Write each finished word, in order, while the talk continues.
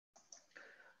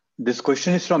This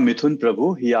question is from Mithun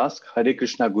Prabhu. He asked, Hare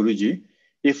Krishna Guruji,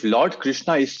 if Lord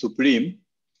Krishna is supreme,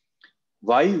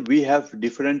 why we have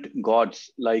different gods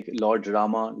like Lord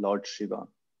Rama, Lord Shiva?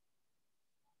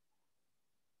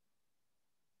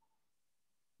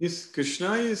 Yes,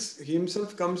 Krishna he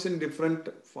himself comes in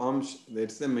different forms.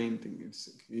 That's the main thing.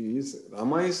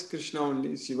 Rama is Krishna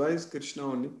only, Shiva is Krishna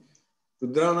only.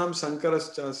 Rudranam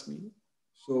Sankarascha.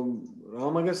 So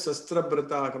Ramaga Sastra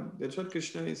Brataham. That's what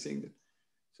Krishna is saying there.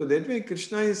 So that way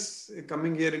Krishna is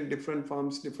coming here in different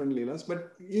forms, different leelas,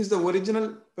 but the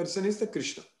original person is the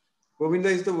Krishna. Govinda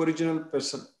is the original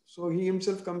person. So he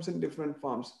himself comes in different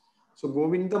forms. So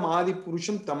Govindam Adi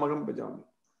Purusham Tamagam Bhajami.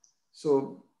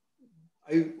 So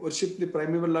I worship the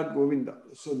primeval Lord Govinda.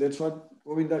 So that's what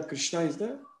Govinda Krishna is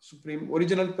the supreme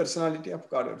original personality of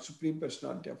God, supreme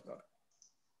personality of God.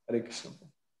 Hare Krishna.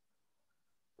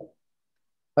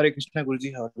 Hare Krishna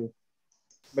Guruji, how are you?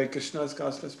 By Krishna's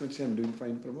castless mercy, I'm doing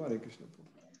fine, Prabhu. Hare Krishna.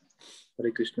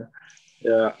 Hare Krishna.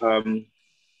 Yeah,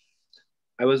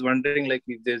 I was wondering, like,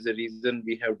 if there's a reason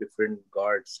we have different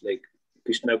gods, like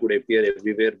Krishna could appear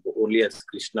everywhere only as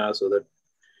Krishna so that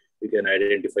we can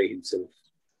identify himself.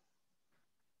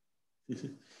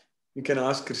 You can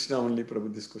ask Krishna only,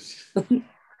 Prabhu, this question.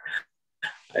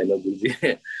 I know,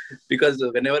 Guruji. Because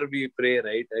whenever we pray,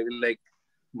 right, I will like,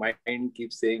 mind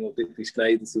keeps saying, okay, Krishna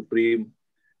is the supreme,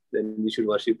 then we should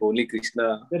worship only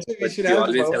Krishna. That's why we should have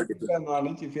the Bhagavad Gita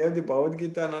knowledge. If you have the Bhagavad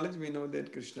Gita knowledge, we know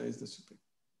that Krishna is the supreme.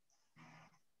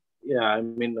 Yeah, I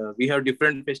mean, we have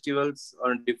different festivals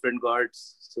on different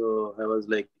gods. So I was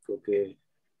like, okay,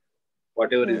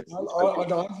 whatever is.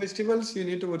 At all festivals, you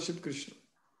need to worship Krishna.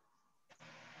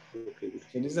 Okay.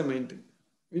 That is the main thing.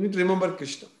 We need to remember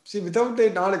Krishna. See, without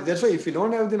that knowledge, that's why if you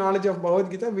don't have the knowledge of Bhagavad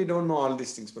Gita, we don't know all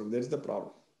these things, Prabhu. That's the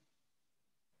problem.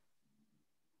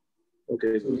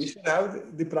 Okay. So we should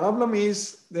have, the problem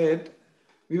is that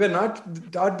we were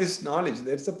not taught this knowledge.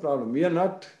 That's the problem. We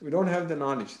don't have the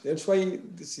knowledge. That's why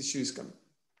this issue is coming.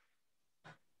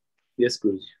 Yes,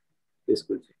 Guruji. Yes,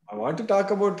 Guruji. I want to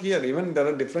talk about here, even there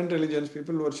are different religions,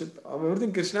 people worship.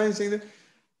 Everything Krishna is saying that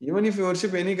even if you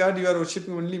worship any god, you are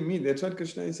worshipping only me. That's what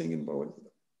Krishna is saying in Bhagavad Gita.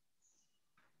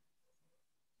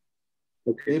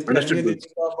 Okay. Understood.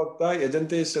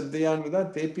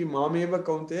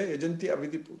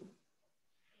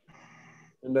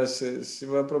 And as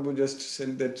Siva Prabhu just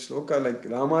sent that sloka, like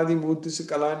Ramadi Murtisi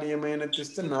Kala Niyamena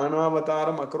Tista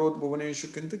Nanavataram Akarot Bhuvaneshu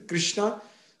Kinta Krishna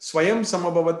Swayam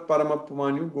Samabhavat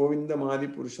Paramapumanyu Govinda Madi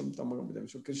Purusham Tamagabidam.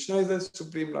 So Krishna is the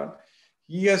Supreme Lord.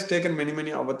 He has taken many,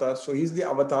 many avatars. So he's the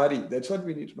avatari. That's what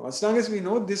we need to know. As long as we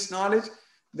know this knowledge,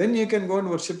 then you can go and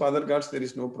worship other gods. There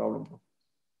is no problem.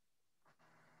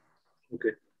 Okay.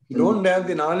 If you don't have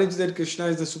the knowledge that Krishna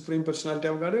is the Supreme Personality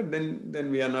of God,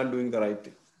 then we are not doing the right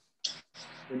thing.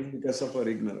 It is because of our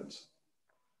ignorance.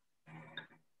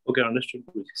 Okay, understood.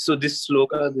 So this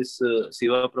sloka, this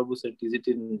Siva Prabhu said, is it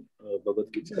in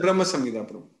Bhagavad Gita? Brahma Samhita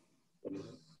Prabhu.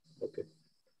 Okay.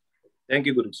 Thank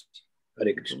you, Guruji.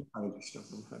 Hare Krishna. Hare Krishna.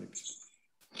 Hare Krishna.